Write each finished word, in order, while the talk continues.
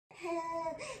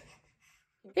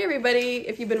Hey everybody,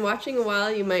 if you've been watching a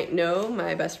while, you might know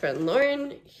my best friend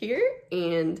Lauren here,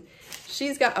 and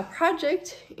she's got a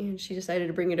project and she decided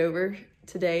to bring it over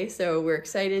today. So we're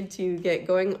excited to get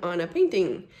going on a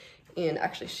painting, and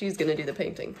actually she's gonna do the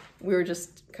painting. We were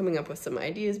just coming up with some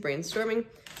ideas, brainstorming.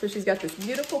 So she's got this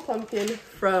beautiful pumpkin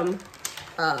from,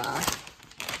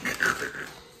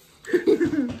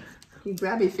 you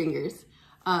grabby fingers,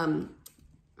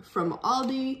 from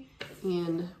Aldi,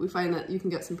 and we find that you can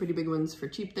get some pretty big ones for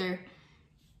cheap there.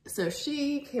 So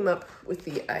she came up with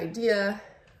the idea,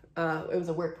 it was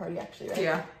a work party actually, right?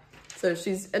 Yeah. So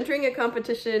she's entering a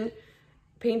competition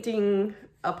painting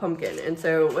a pumpkin. And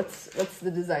so what's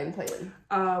the design plan?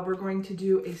 We're going to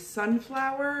do a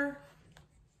sunflower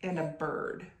and a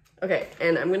bird. Okay,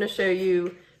 and I'm gonna show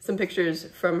you some pictures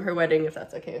from her wedding, if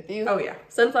that's okay with you. Oh yeah.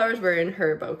 Sunflowers were in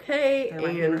her bouquet, They're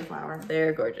my favorite flower.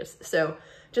 They're gorgeous. So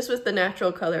just with the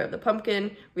natural color of the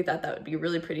pumpkin, we thought that would be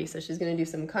really pretty. So she's gonna do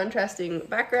some contrasting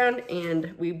background,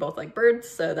 and we both like birds,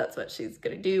 so that's what she's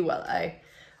gonna do while I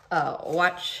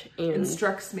watch and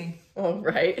instructs me. Oh,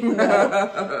 right.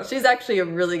 No. She's actually a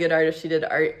really good artist. She did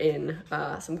art in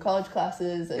some college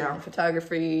classes, and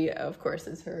photography, of course,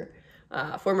 is her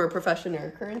former profession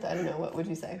or current. I don't know. What would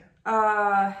you say?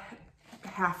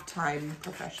 Half-time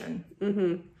profession.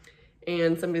 Mm-hmm.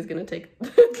 And somebody's gonna take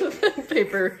the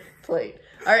paper plate.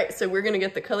 All right, so we're gonna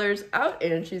get the colors out,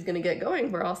 and she's gonna get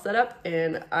going. We're all set up,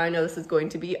 and I know this is going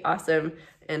to be awesome,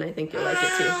 and I think you'll like it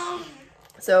too.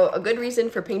 So a good reason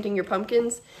for painting your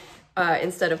pumpkins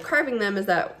instead of carving them is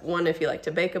that, one, if you like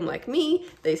to bake them like me,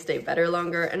 they stay better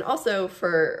longer, and also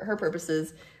for her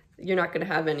purposes, you're not gonna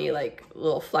have any like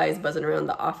little flies buzzing around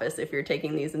the office if you're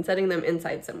taking these and setting them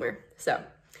inside somewhere. So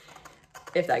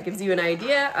if that gives you an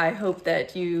idea, I hope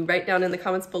that you write down in the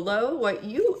comments below what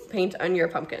you paint on your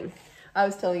pumpkin. I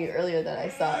was telling you earlier that I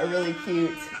saw a really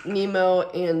cute Nemo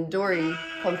and Dory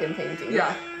pumpkin painting.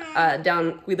 Yeah.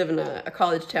 We live in a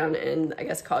college town, and I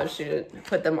guess college students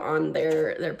put them on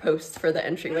their posts for the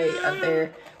entryway of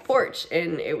their porch,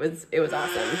 and it was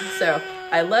awesome. So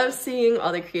I love seeing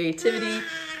all the creativity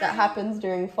that happens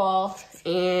during fall,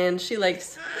 and she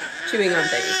likes chewing on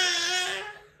things.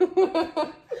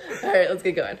 All right, let's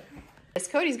get going. Yes,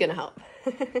 Kody's gonna help.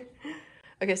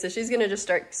 Okay, so she's gonna just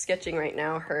start sketching right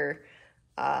now, her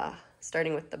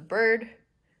starting with the bird.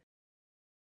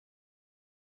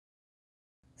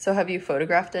 So have you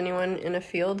photographed anyone in a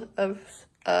field of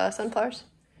sunflowers?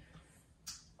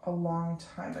 A long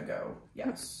time ago,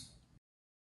 yes.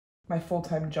 My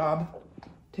full-time job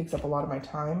takes up a lot of my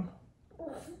time.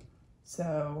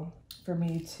 So for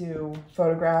me to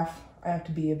photograph, I have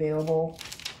to be available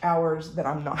hours that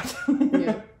I'm not.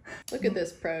 Yeah. Look at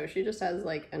this pro. She just has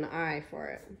like an eye for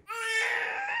it.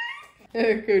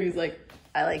 Cody's like,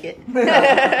 I like it.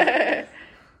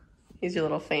 He's your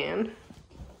little fan.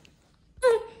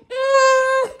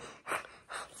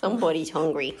 Somebody's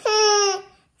hungry.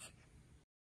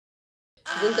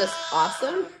 Isn't this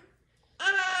awesome?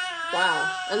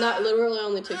 Wow. And that literally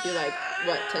only took you like,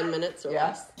 what, 10 minutes or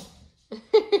less?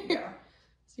 Yeah.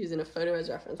 Just using a photo as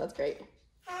reference. That's great.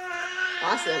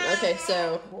 Awesome. Okay,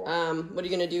 so what are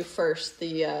you gonna do first?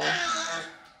 The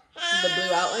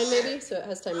blue outline maybe, so it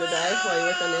has time to dry while you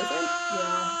work on the inside?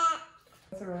 Yeah.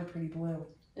 That's a really pretty blue.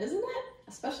 Isn't it?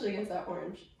 Especially against that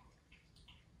orange.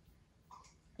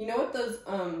 You know what those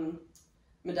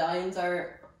medallions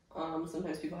are?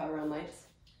 Sometimes people have around lights.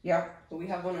 Yeah. But we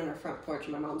have one on our front porch,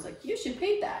 and my mom's like, you should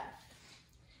paint that.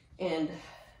 And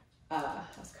I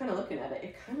was kind of looking at it.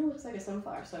 It kind of looks like a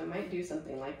sunflower, so I might do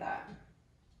something like that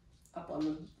up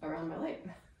around my light.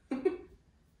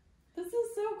 This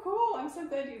is so cool. I'm so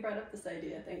glad you brought up this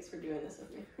idea. Thanks for doing this with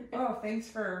me. Oh, thanks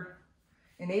for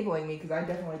enabling me, because I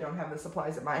definitely don't have the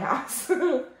supplies at my house.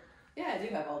 Yeah, I do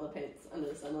have all the paints under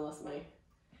the sun, unless my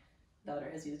daughter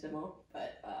has used them all.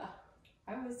 But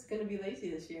I was going to be lazy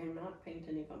this year and not paint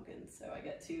any pumpkins, so I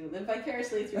get to live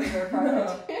vicariously through your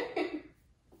project.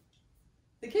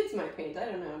 The kids might paint, I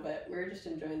don't know, but we're just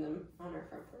enjoying them on our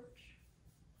front porch.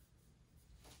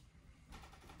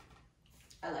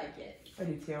 I like it. I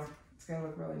do too. It's going to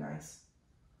look really nice.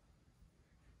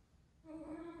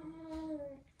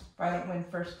 If I don't win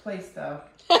first place though.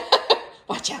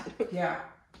 Watch out. Yeah.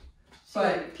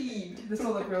 But this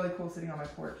will look really cool sitting on my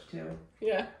porch too.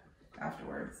 Yeah.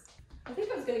 Afterwards. I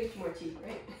think I was going to get you more tea,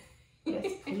 right?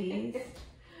 Yes, please.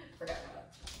 Forgot about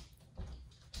it.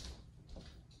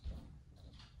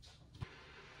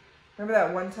 Remember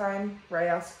that one time where I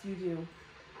asked you to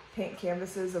paint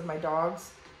canvases of my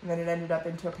dogs, and then it ended up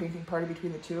into a painting party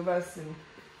between the two of us, and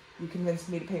you convinced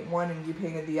me to paint one and you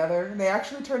painted the other, and they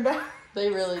actually turned out. They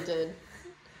really did.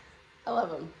 I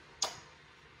love them.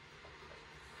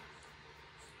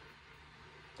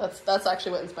 That's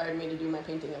actually what inspired me to do my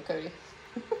painting of Kody.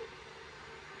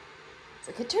 It's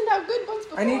like, it turned out good once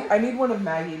before. I need one of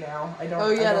Maggie now.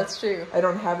 That's true. I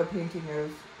don't have a painting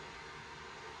of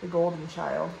the Golden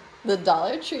Child. The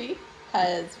Dollar Tree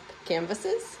has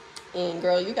canvases, and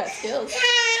girl, you got skills.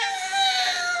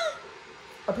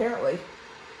 Apparently.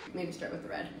 Maybe start with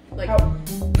red. Like, How?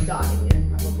 dotting it,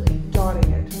 probably.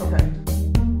 Dotting it. Okay.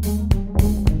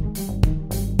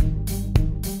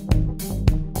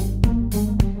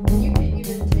 You can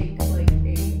even take, like,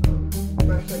 a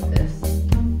brush like this,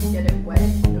 get it wet,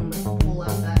 and, like, pull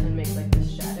out that and make, like,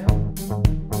 this shadow.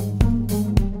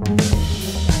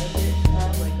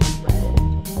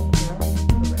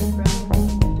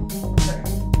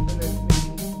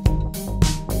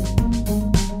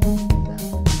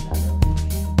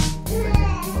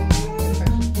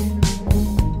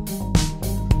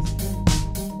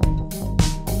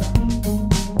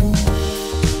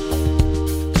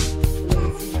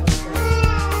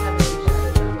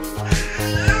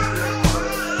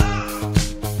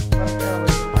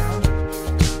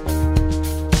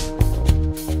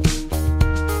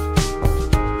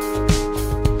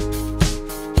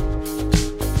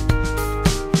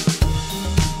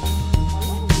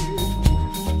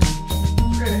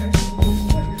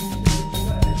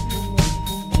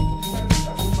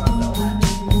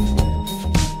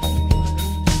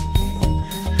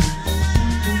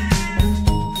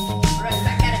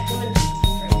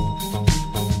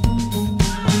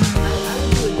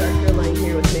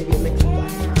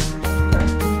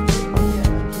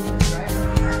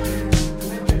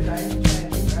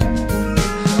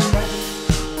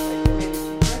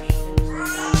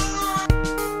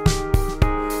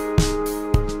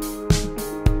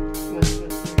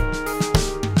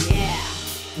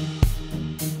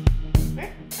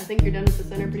 think you're done with the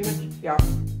center pretty much? Yeah.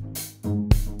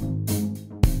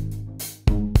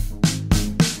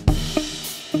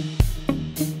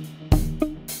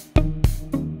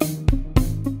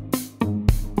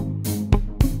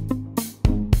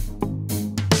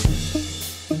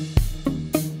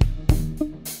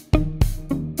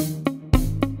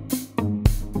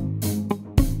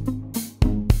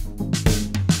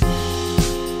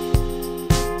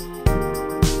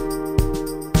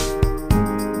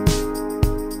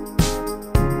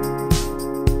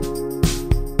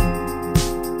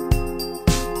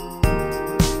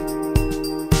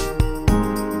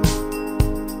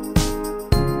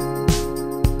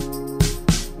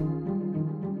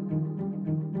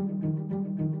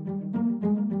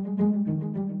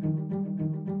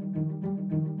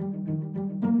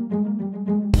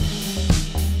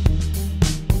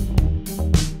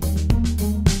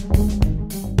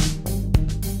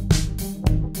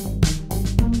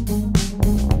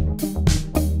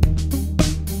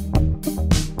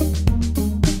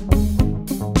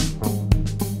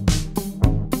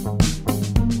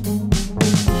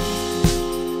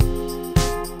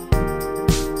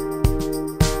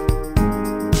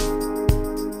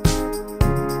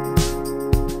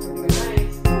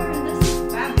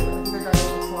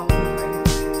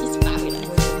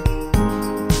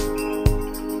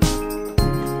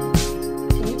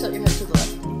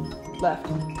 Left.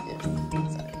 Yes.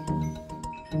 Sorry.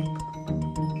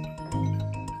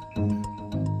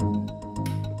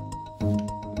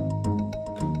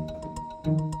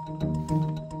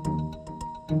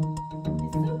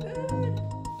 It's so good.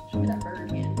 Show me that burger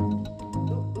again. Ooh,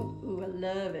 ooh, ooh, I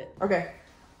love it. Okay.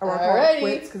 I want to call it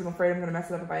quits because I'm afraid I'm going to mess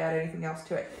it up if I add anything else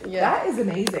to it. Yeah. That is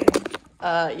amazing.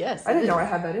 Yes. I didn't know I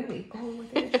had that in me. Oh my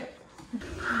goodness.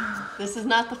 This is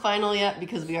not the final yet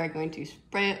because we are going to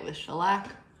spray it with shellac.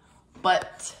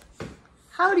 But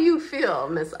how do you feel,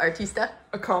 Miss Artista?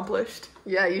 Accomplished.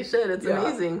 Yeah, you should. It's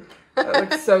amazing. That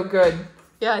looks so good.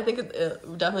 Yeah, I think it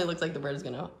definitely looks like the bird is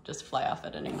going to just fly off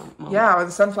at any moment. Yeah, or the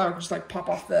sunflower could just like pop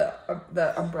off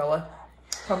the umbrella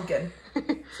pumpkin.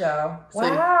 So,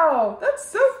 wow, that's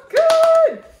so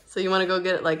good. So you want to go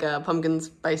get like a pumpkin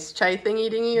spice chai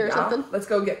thingy-dingy or something? Let's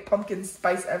go get pumpkin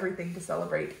spice everything to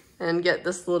celebrate. And get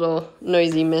this little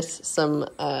noisy miss some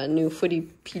new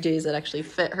footy PJs that actually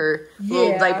fit her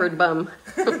little diapered bum.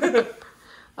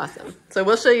 Awesome. So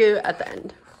we'll show you at the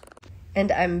end.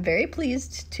 And I'm very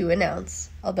pleased to announce,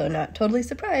 although not totally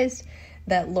surprised,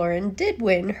 that Lauren did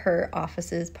win her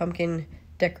office's pumpkin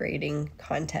decorating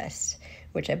contest,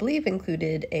 which I believe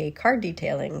included a card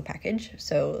detailing package.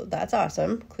 So that's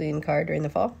awesome. Clean card during the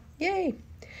fall. Yay!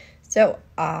 So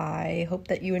I hope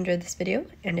that you enjoyed this video,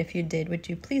 and if you did, would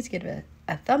you please give it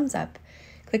a thumbs up?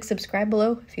 Click subscribe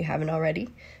below if you haven't already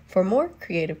for more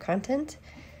creative content.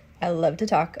 I love to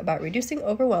talk about reducing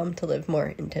overwhelm to live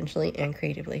more intentionally and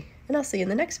creatively. And I'll see you in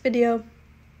the next video.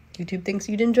 YouTube thinks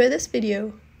you'd enjoy this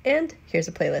video. And here's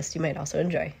a playlist you might also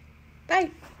enjoy.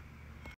 Bye!